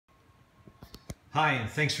Hi, and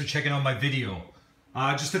thanks for checking out my video.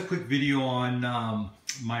 Just a quick video on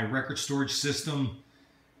my record storage system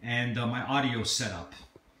and my audio setup.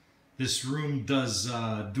 This room does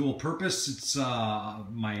dual purpose. It's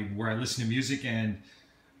where I listen to music and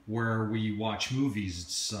where we watch movies.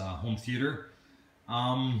 It's home theater.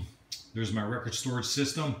 There's my record storage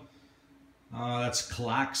system. That's a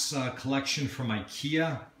Technics collection from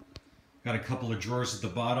IKEA. Got a couple of drawers at the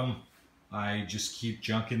bottom. I just keep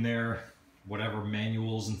junk in there, whatever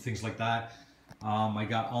manuals and things like that. I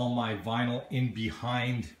got all my vinyl in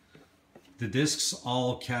behind the discs,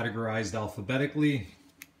 all categorized alphabetically.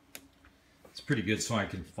 It's pretty good so I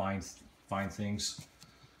can find things.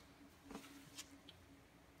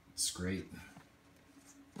 It's great.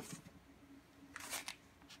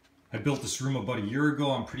 I built this room about a year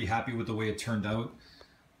ago. I'm pretty happy with the way it turned out.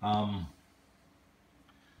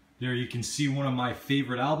 There you can see one of my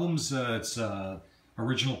favorite albums. It's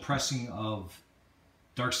original pressing of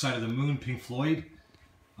Dark Side of the Moon, Pink Floyd.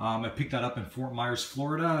 I picked that up in Fort Myers,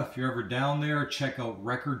 Florida. If you're ever down there, check out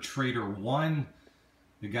Record Trader 1.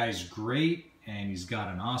 The guy's great, and he's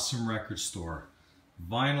got an awesome record store.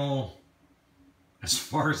 Vinyl, as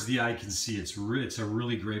far as the eye can see, it's a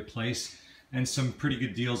really great place, and some pretty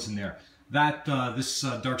good deals in there. This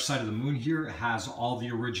Dark Side of the Moon here has all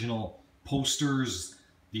the original posters.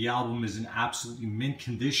 The album is in absolutely mint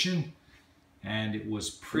condition, and it was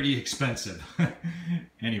pretty expensive.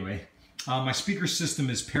 Anyway, my speaker system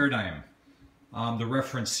is Paradigm, the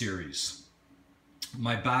reference series.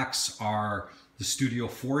 My backs are the Studio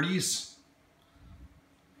 40s.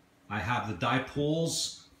 I have the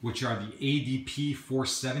dipoles, which are the ADP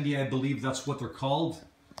 470, I believe that's what they're called.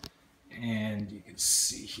 And you can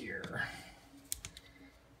see here.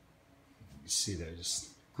 You see they're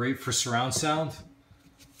just great for surround sound.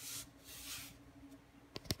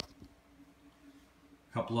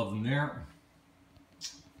 A couple of them there.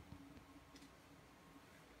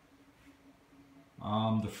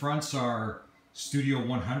 The fronts are Studio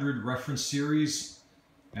 100 reference series,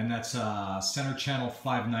 and that's center channel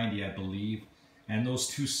 590, I believe. And those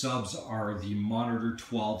two subs are the Monitor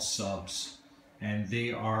 12 subs, and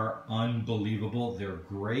they are unbelievable. They're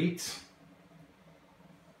great.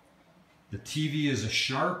 The TV is a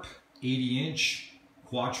Sharp 80-inch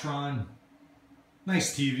Quadron.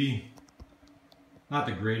 Nice TV. Not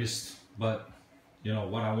the greatest, but you know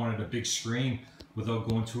what, I wanted a big screen without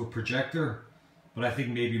going to a projector. But I think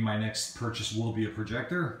maybe my next purchase will be a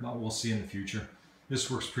projector. Well, we'll see in the future.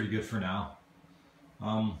 This works pretty good for now.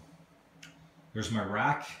 There's my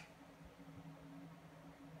rack.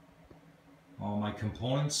 All my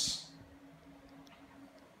components.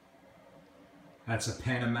 That's a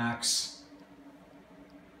Panamax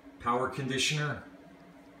power conditioner.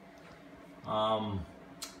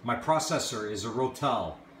 My processor is a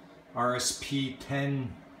Rotel RSP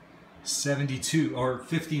 1072 or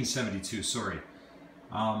 1572, sorry.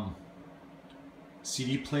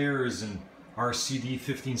 CD player is an RCD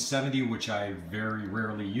 1570, which I very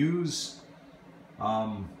rarely use.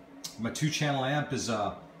 My 2-channel amp is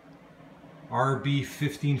a RB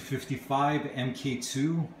 1555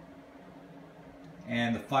 MK2,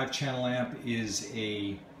 and the 5-channel amp is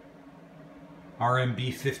a RMB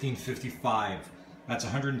 1555. That's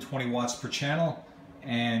 120 watts per channel,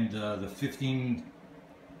 and the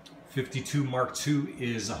 1552 Mark II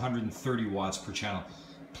is 130 watts per channel.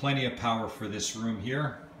 Plenty of power for this room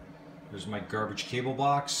here. There's my garbage cable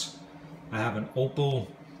box. I have an Oppo,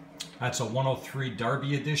 that's a 103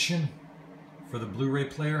 Derby edition for the Blu-ray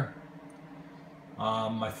player.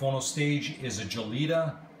 My phono stage is a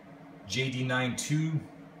Jolita JD9 tube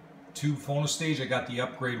phono stage. I got the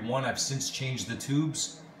upgrade one. I've since changed the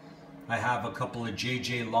tubes. I have a couple of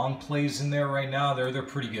JJ long plays in there right now. They're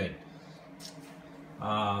pretty good.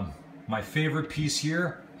 My favorite piece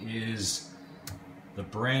here is the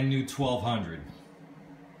brand new 1200.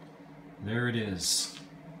 There it is.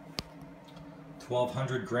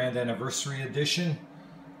 1200 Grand Anniversary Edition.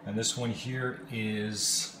 And this one here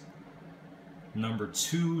is number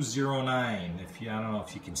 209. I don't know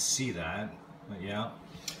if you can see that, but yeah.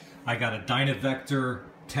 I got a Dynavector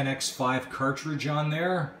 10x5 cartridge on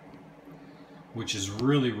there, which is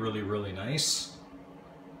really nice.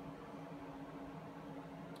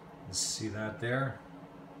 Let's see that there.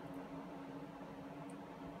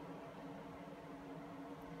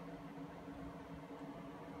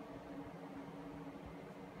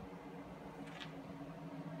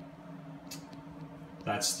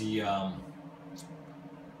 That's the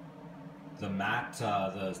mat,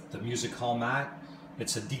 the music hall mat.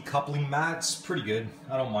 It's a decoupling mat. It's pretty good.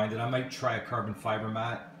 I don't mind it. I might try a carbon fiber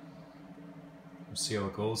mat. We'll see how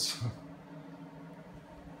it goes.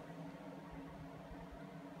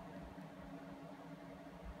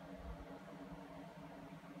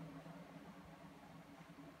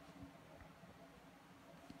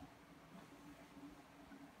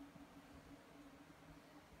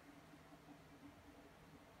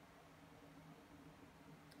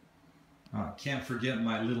 Can't forget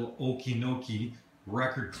my little Okinoki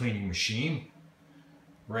record cleaning machine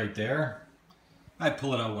right there. I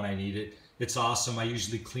pull it out when I need it. It's awesome. I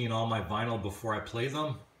usually clean all my vinyl before I play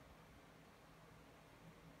them.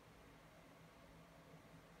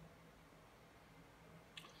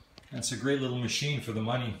 That's a great little machine for the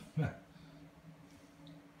money.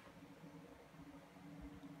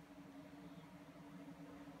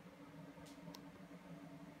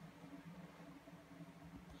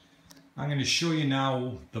 I'm going to show you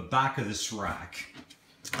now the back of this rack.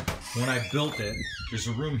 When I built it, there's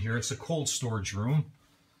a room here. It's a cold storage room.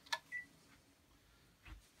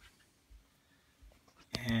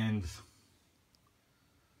 And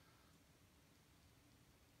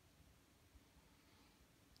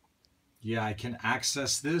yeah, I can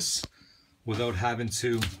access this without having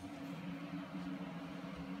to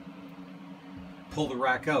pull the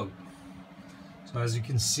rack out. So as you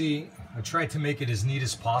can see, I tried to make it as neat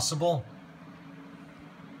as possible.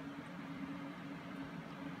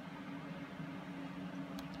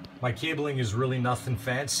 My cabling is really nothing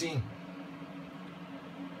fancy.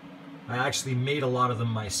 I actually made a lot of them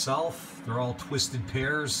myself. They're all twisted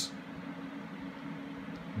pairs.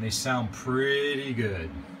 And they sound pretty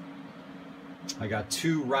good. I got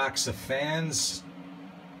 2 racks of fans.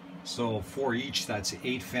 So for each, that's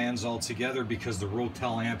 8 fans altogether, because the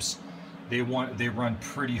Rotel amps, they run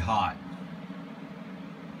pretty hot.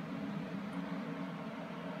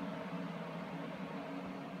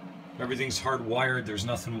 Everything's hardwired, there's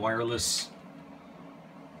nothing wireless.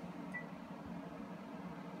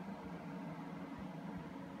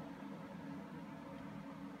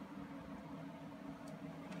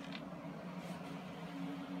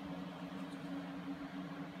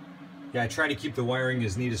 Yeah, I try to keep the wiring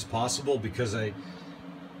as neat as possible because a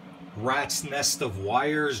rat's nest of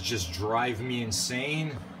wires just drive me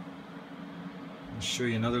insane. I'll show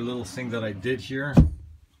you another little thing that I did here.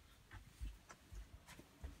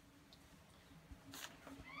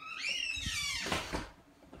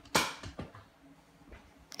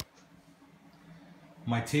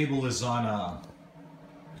 My table is on a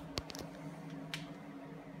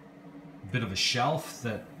bit of a shelf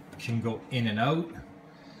that can go in and out.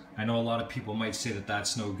 I know a lot of people might say that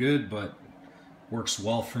that's no good, but works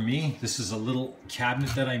well for me. This is a little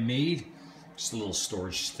cabinet that I made, just a little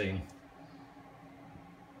storage thing.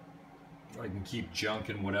 I can keep junk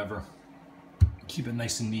and whatever. Keep it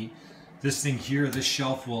nice and neat. This thing here, this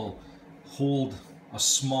shelf will hold a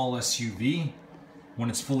small SUV. When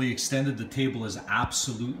it's fully extended, the table is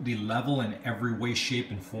absolutely level in every way, shape,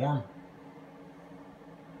 and form.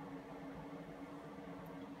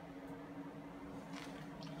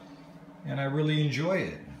 And I really enjoy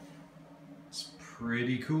it. It's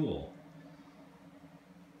pretty cool.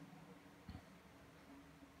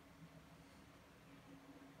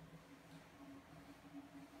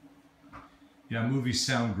 Yeah, movies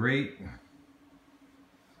sound great.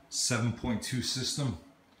 7.2 system.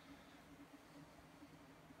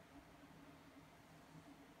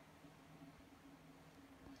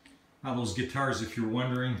 Now those guitars, if you're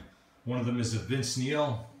wondering, one of them is a Vince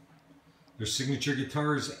Neil, their signature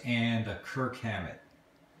guitars, and a Kirk Hammett.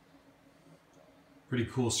 Pretty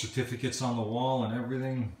cool certificates on the wall and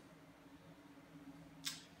everything.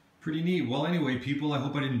 Pretty neat. Well, anyway, people, I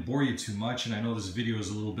hope I didn't bore you too much, and I know this video is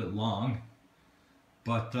a little bit long.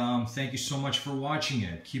 But thank you so much for watching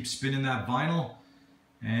it. Keep spinning that vinyl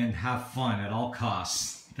and have fun at all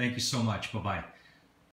costs. Thank you so much. Bye-bye.